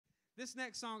This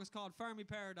next song is called Fermi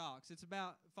Paradox. It's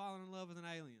about falling in love with an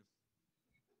alien.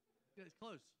 It's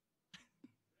close.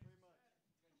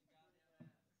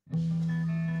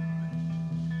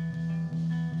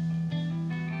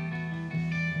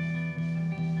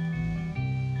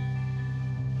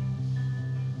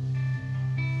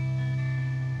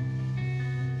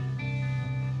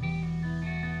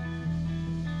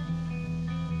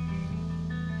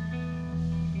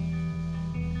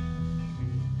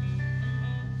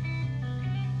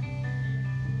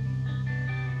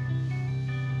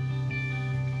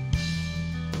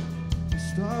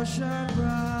 Stars shine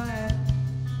bright,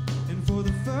 and for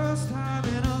the first time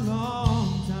in a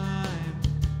long time,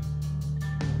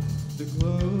 the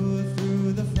glow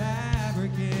through the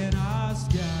fabric in our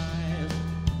skies.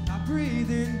 I breathe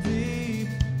in deep,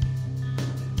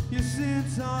 your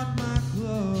scent on my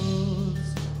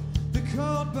clothes, the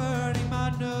cold burning my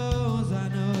nose. I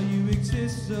know you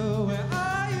exist, so where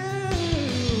are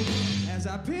you? As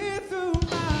I peer through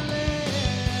my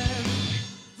lens,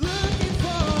 looking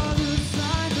for the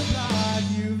signs of life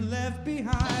you've left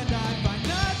behind. I find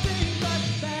nothing but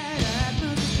bad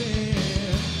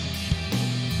atmosphere.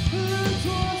 Look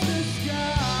towards the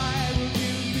sky, will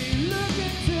you be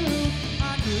looking too? I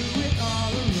knew it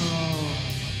all along.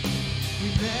 We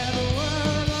never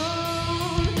were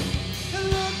alone. And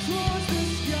look towards the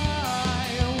sky,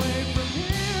 away from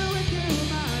here with you,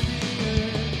 my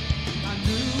dear. I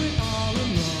knew it all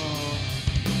along.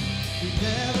 We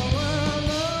never were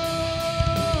alone.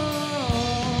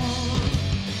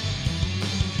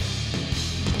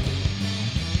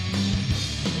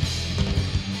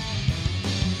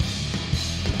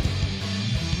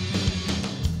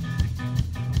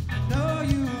 I know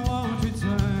you won't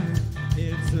return.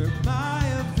 It's my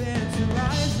event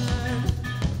horizon.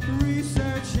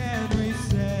 Research and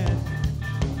reset.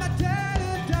 My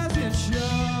data doesn't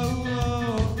show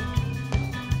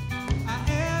I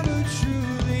ever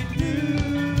truly knew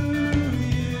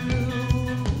you.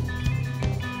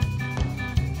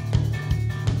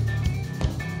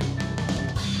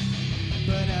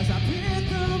 But as I peer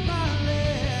through my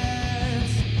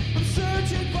lens, I'm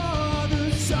searching for the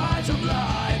signs of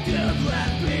life you've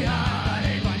left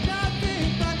behind. Find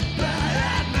nothing but bad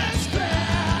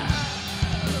atmosphere.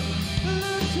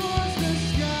 Look towards the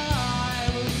sky,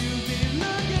 will you be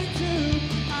looking too?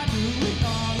 I knew it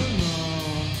all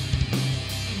along.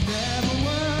 Never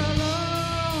were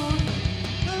alone.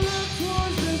 Look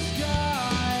towards the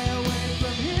sky, away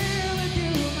from here with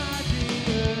you, my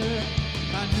dear.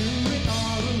 I knew it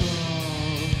all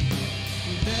along.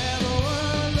 Never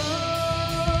were alone.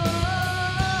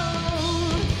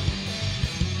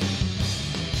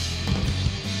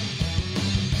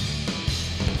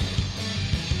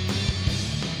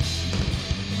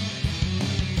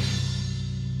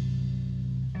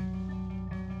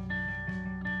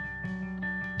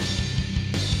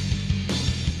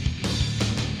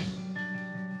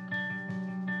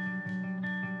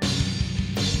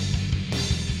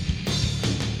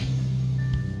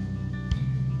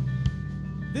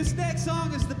 This next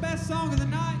song is the best song of the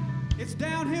night. It's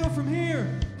Downhill from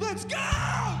Here. Let's go!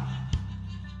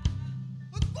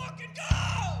 Let's fucking go!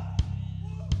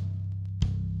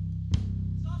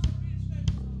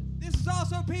 This is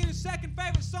also Peter's second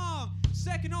favorite song,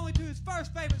 second only to his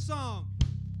first favorite song,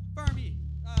 Fermi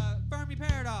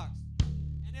Paradox,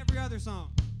 and every other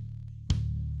song.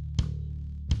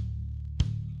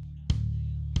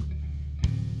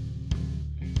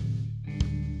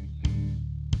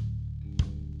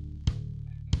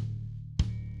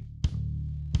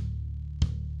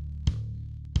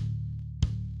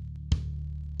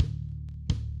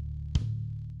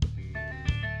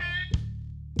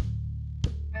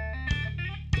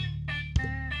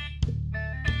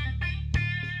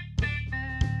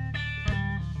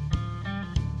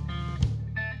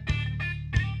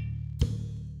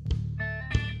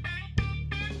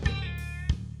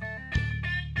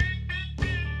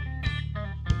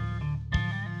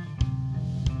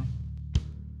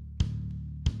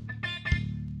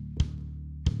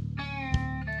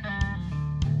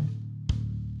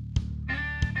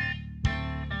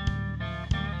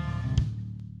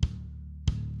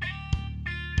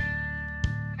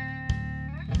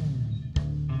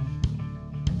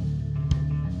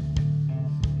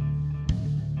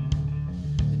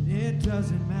 It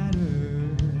doesn't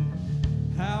matter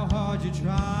how hard you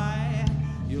try,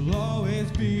 you'll always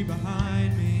be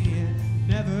behind me,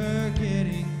 never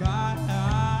getting by.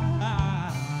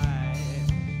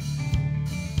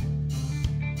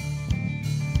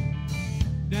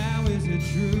 Now is it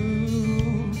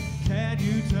true? Can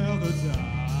you tell the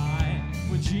time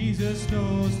when Jesus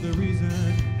knows the reason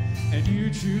and you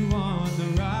chew on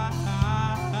the ride?